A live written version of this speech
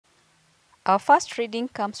Our first reading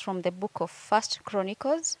comes from the book of 1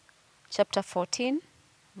 Chronicles, chapter 14,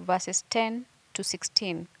 verses 10 to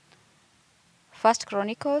 16. 1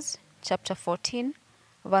 Chronicles, chapter 14,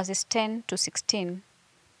 verses 10 to 16.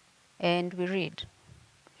 And we read,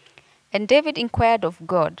 And David inquired of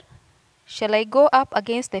God, Shall I go up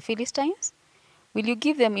against the Philistines? Will you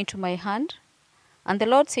give them into my hand? And the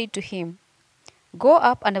Lord said to him, Go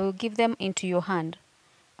up, and I will give them into your hand.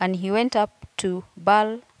 And he went up to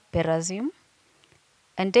Baal-perazim,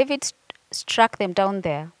 and David struck them down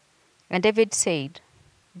there. And David said,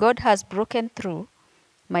 God has broken through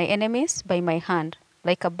my enemies by my hand,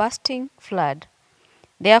 like a bursting flood.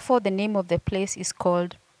 Therefore the name of the place is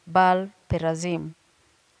called Baal-perazim.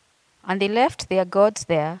 And they left their gods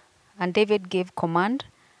there, and David gave command,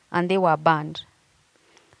 and they were burned.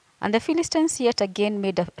 And the Philistines yet again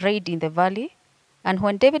made a raid in the valley, and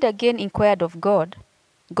when David again inquired of God,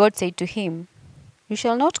 God said to him, You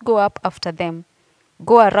shall not go up after them.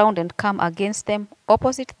 Go around and come against them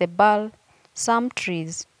opposite the balsam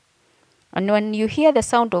trees. And when you hear the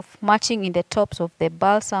sound of marching in the tops of the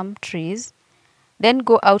balsam trees, then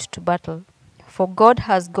go out to battle. For God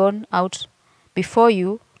has gone out before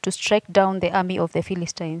you to strike down the army of the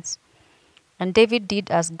Philistines. And David did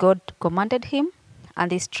as God commanded him,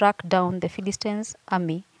 and they struck down the Philistines'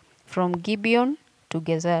 army from Gibeon to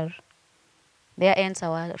Gezer. There ends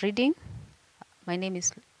our reading. My name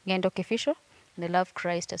is Gikandi Fisher, and I love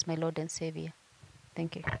Christ as my Lord and Savior.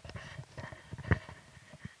 Thank you.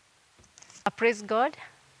 Praise God.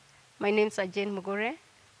 My name is Jane Mugure.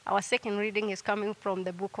 Our second reading is coming from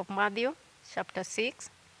the book of Matthew, chapter 6,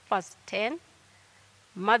 verse 10.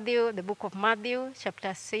 The book of Matthew,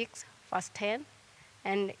 chapter 6, verse 10.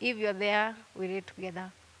 And if you're there, we read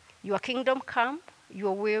together. Your kingdom come,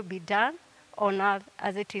 your will be done on earth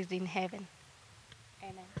as it is in heaven.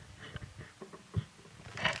 Amen.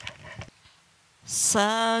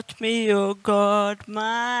 Search me, O God,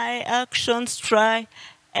 my actions try,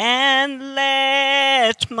 and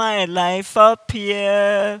let my life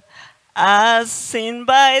appear as seen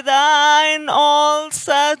by thine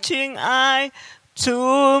all-searching eye.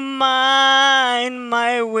 To mine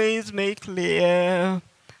my ways make clear.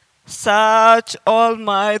 Search all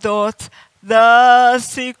my thoughts, the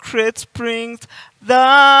secret springs,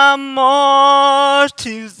 the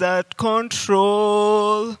motives that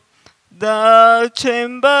control the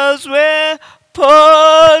chambers where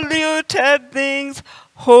polluted things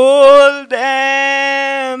hold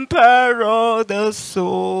emperor of the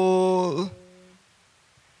soul.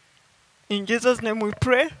 In Jesus' name we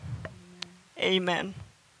pray. Amen.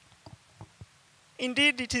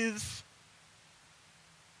 Indeed, it is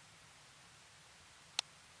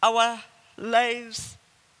our lives,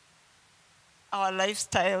 our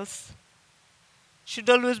lifestyles should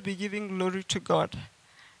always be giving glory to God.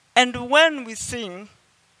 And when we sing,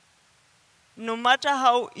 no matter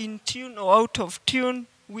how in tune or out of tune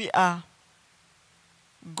we are,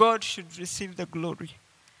 God should receive the glory.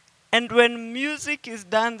 And when music is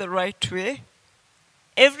done the right way,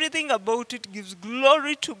 everything about it gives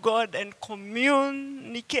glory to God and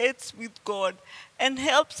communicates with God and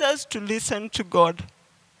helps us to listen to God.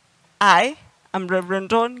 I am Reverend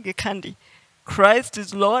Gikandi. Christ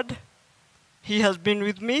is Lord. He has been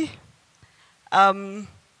with me.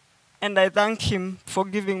 And I thank him for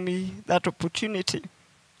giving me that opportunity.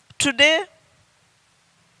 Today,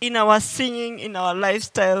 in our singing, in our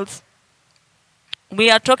lifestyles, we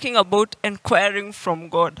are talking about inquiring from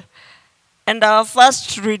God. And our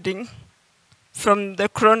first reading from the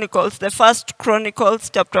Chronicles, the first Chronicles,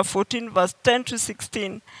 chapter 14, verse 10 to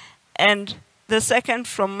 16, and the second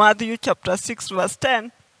from Matthew, chapter 6, verse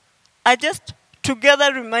 10, are just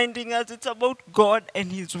together reminding us it's about God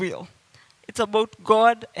and his will. It's about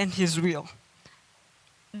God and his will.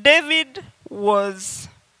 David was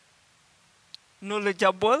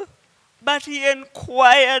knowledgeable, but he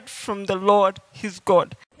inquired from the Lord, his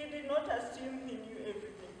God. He did not assume he knew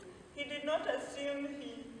everything. He did not assume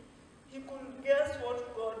he could guess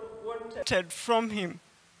what God wanted from him.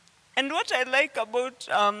 And what I like about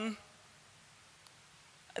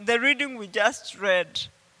the reading we just read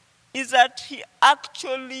is that he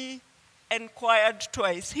actually inquired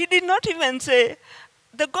twice. He did not even say,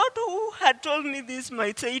 the God who had told me this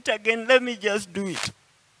might say it again, let me just do it.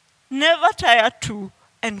 Never tire to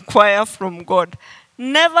inquire from God.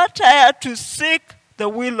 Never tire to seek the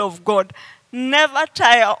will of God. Never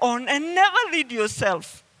tire on and never lead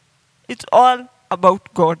yourself. It's all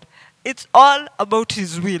about God. It's all about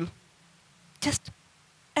his will. Just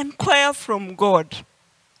inquire from God.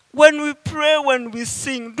 When we pray, when we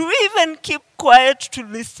sing, do we even keep quiet to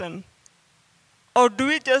listen? Or do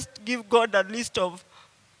we just give God a list of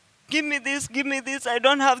give me this, I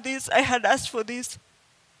don't have this, I had asked for this.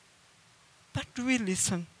 But do we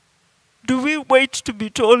listen? Do we wait to be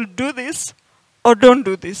told, do this or don't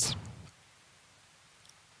do this?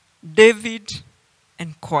 David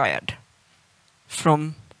inquired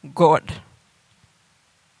from God.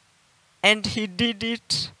 And he did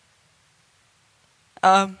it.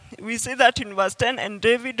 We see that in verse 10, and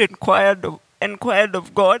David inquired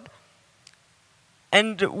of God.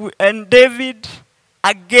 And David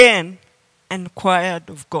again inquired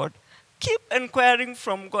of God. Keep inquiring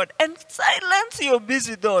from God and silence your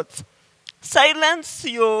busy thoughts. Silence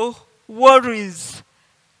your worries.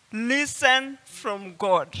 Listen from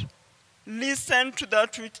God. Listen to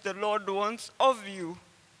that which the Lord wants of you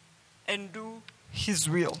and do his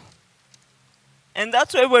will. And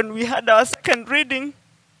that's why when we had our second reading,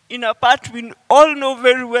 in a part we all know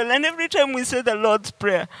very well, and every time we say the Lord's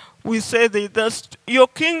Prayer, we say that your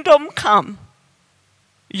kingdom come,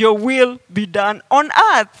 your will be done on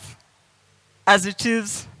earth as it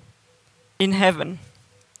is in heaven.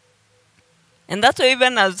 And that's why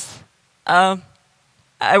even as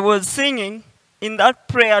I was singing in that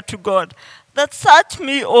prayer to God, that search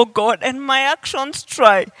me, O God, and my actions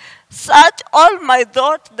try. Search all my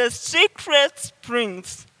thoughts, the secret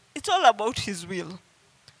springs. It's all about his will.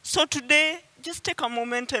 So today, just take a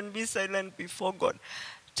moment and be silent before God.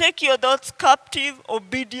 Take your thoughts captive,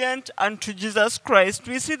 obedient unto Jesus Christ.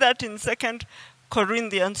 We see that in 2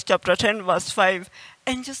 Corinthians chapter 10, verse 5.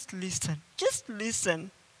 And just listen. Just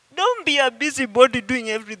listen. Don't be a busybody doing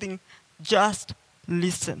everything. Just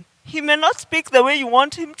listen. He may not speak the way you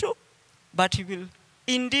want him to, but he will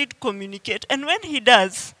indeed communicate. And when he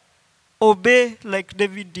does, obey like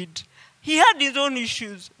David did. He had his own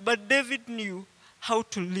issues, but David knew how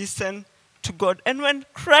to listen to God. And when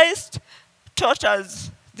Christ taught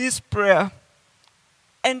us this prayer,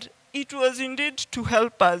 and it was indeed to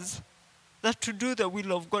help us that to do the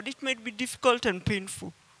will of God. It might be difficult and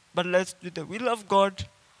painful, but let's do the will of God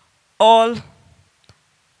all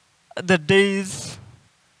the days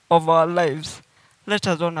of our lives. Let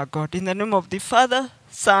us honor God. In the name of the Father,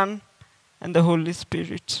 Son, and the Holy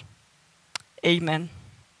Spirit. Amen.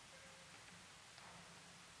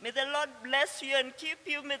 May the Lord bless you and keep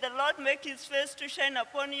you. May the Lord make his face to shine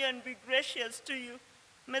upon you and be gracious to you.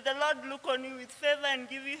 May the Lord look on you with favor and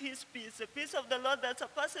give you his peace, the peace of the Lord that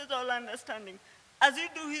surpasses all understanding. As you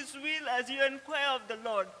do his will, as you inquire of the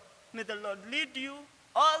Lord, may the Lord lead you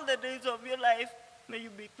all the days of your life. May you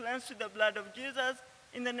be cleansed with the blood of Jesus.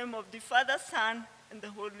 In the name of the Father, Son, and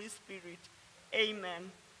the Holy Spirit.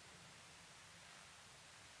 Amen.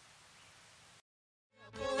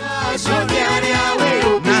 Soñaré